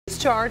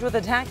charged with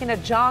attacking a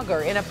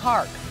jogger in a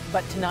park.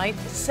 But tonight,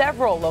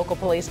 several local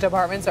police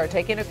departments are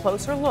taking a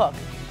closer look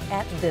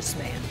at this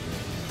man.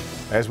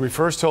 As we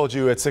first told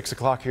you at 6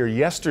 o'clock here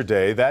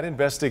yesterday, that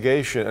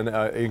investigation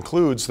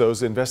includes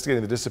those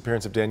investigating the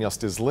disappearance of Danielle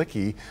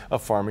Stizlicki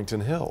of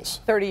Farmington Hills.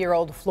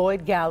 30-year-old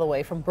Floyd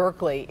Galloway from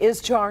Berkeley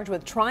is charged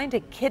with trying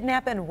to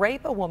kidnap and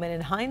rape a woman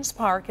in Hines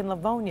Park in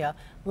Livonia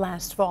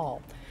last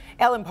fall.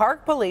 Allen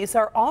Park police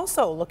are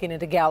also looking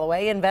into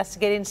Galloway,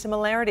 investigating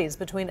similarities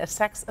between a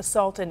sex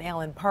assault in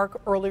Allen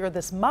Park earlier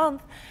this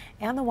month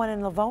and the one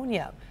in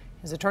Livonia.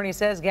 His attorney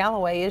says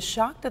Galloway is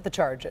shocked at the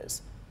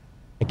charges.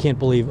 I can't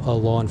believe a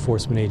law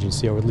enforcement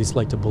agency, or at least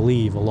like to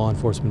believe a law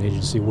enforcement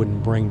agency,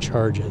 wouldn't bring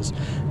charges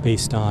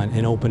based on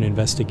an open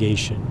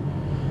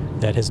investigation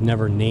that has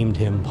never named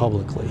him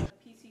publicly.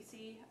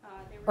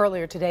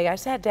 Earlier today, I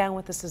sat down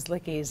with the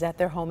Stizlickis at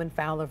their home in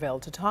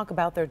Fowlerville to talk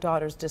about their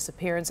daughter's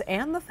disappearance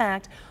and the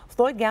fact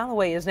Floyd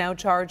Galloway is now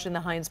charged in the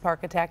Hines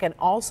Park attack and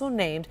also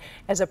named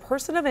as a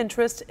person of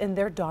interest in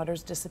their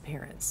daughter's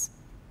disappearance.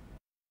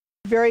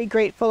 Very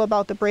grateful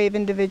about the brave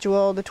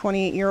individual, the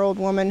 28-year-old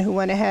woman who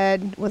went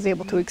ahead, was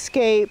able to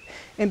escape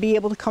and be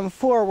able to come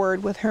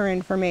forward with her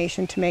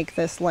information to make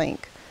this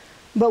link.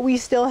 But we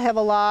still have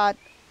a lot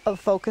of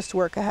focused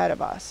work ahead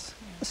of us.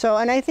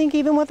 And I think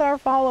even with our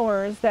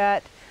followers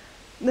that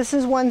this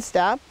is one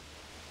step.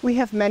 We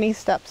have many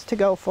steps to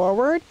go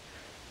forward.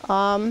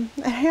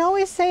 I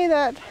always say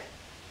that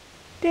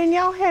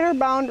Danielle had her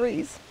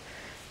boundaries.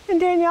 And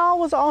Danielle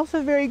was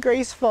also very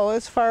graceful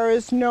as far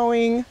as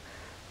knowing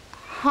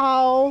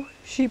how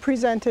she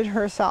presented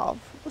herself.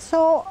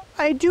 So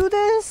I do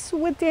this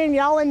with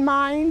Danielle in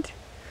mind,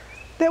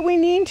 that we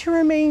need to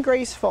remain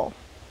graceful,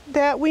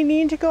 that we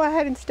need to go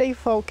ahead and stay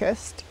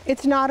focused.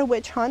 It's not a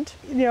witch hunt.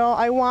 You know,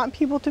 I want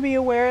people to be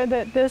aware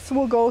that this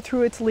will go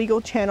through its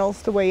legal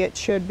channels the way it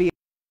should be.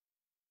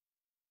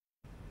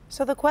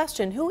 So the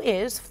question, who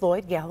is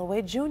Floyd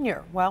Galloway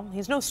Jr.? Well,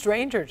 he's no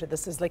stranger to the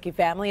Stizlicki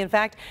family. In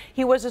fact,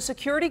 he was a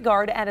security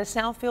guard at a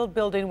Southfield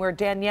building where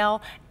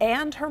Danielle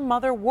and her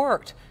mother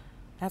worked.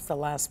 That's the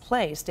last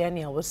place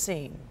Danielle was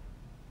seen.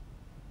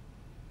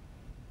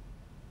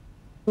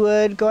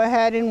 Would go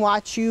ahead and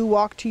watch you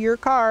walk to your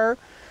car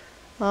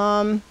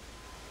to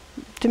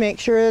make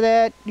sure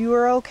that you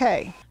were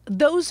okay.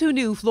 Those who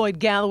knew Floyd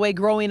Galloway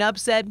growing up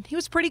said he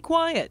was pretty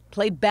quiet,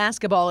 played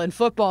basketball and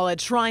football at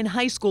Shrine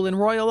High School in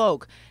Royal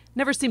Oak,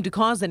 never seemed to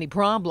cause any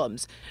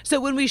problems. So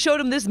when we showed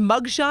him this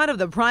mugshot of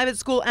the private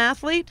school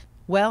athlete,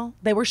 well,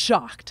 they were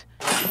shocked.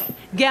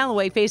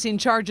 Galloway facing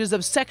charges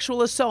of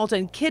sexual assault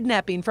and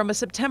kidnapping from a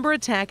September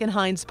attack in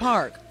Hines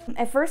Park.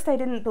 At first I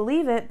didn't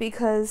believe it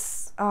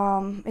because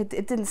it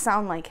didn't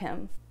sound like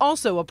him.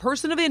 Also a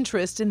person of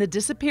interest in the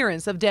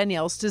disappearance of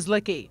Danielle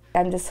Stizlicki.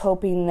 I'm just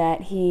hoping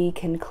that he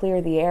can clear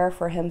the air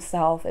for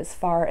himself as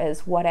far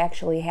as what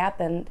actually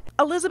happened.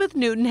 Elizabeth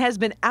Newton has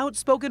been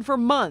outspoken for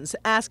months,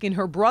 asking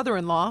her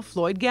brother-in-law,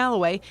 Floyd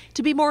Galloway,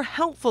 to be more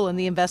helpful in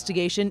the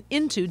investigation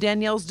into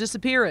Danielle's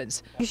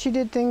disappearance. She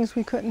did things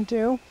we couldn't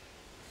do,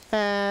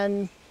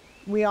 and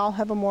we all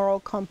have a moral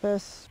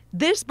compass.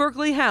 This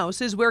Berkeley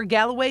house is where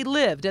Galloway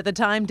lived at the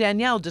time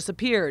Danielle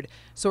disappeared.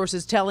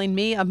 Sources telling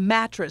me a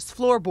mattress,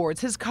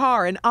 floorboards, his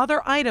car, and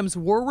other items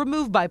were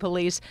removed by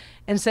police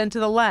and sent to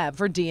the lab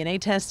for DNA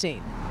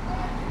testing.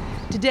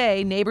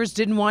 Today, neighbors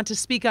didn't want to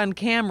speak on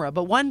camera,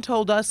 but one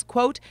told us,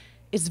 quote,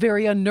 "It's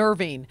very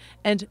unnerving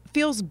and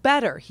feels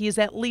better he is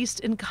at least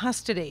in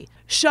custody.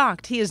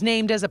 Shocked he is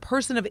named as a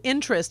person of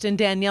interest in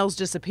Danielle's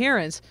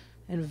disappearance,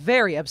 and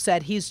very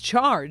upset he's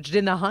charged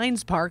in the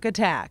Hines Park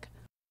attack."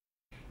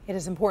 It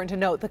is important to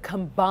note the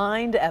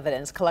combined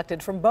evidence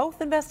collected from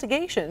both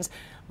investigations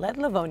led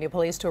Livonia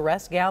police to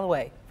arrest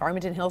Galloway.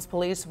 Farmington Hills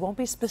police won't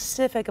be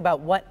specific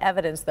about what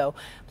evidence, though.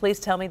 Police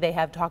tell me they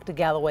have talked to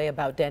Galloway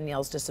about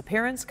Danielle's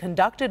disappearance,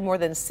 conducted more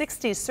than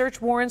 60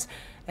 search warrants,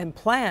 and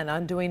plan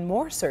on doing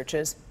more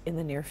searches in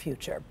the near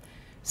future.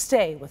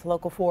 Stay with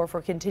Local 4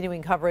 for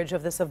continuing coverage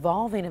of this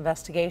evolving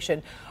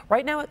investigation.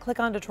 Right now at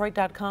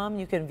clickondetroit.com,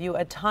 you can view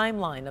a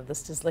timeline of the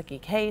Stizlicki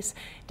case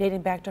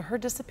dating back to her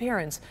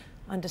disappearance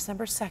on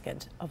December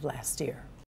 2nd of last year.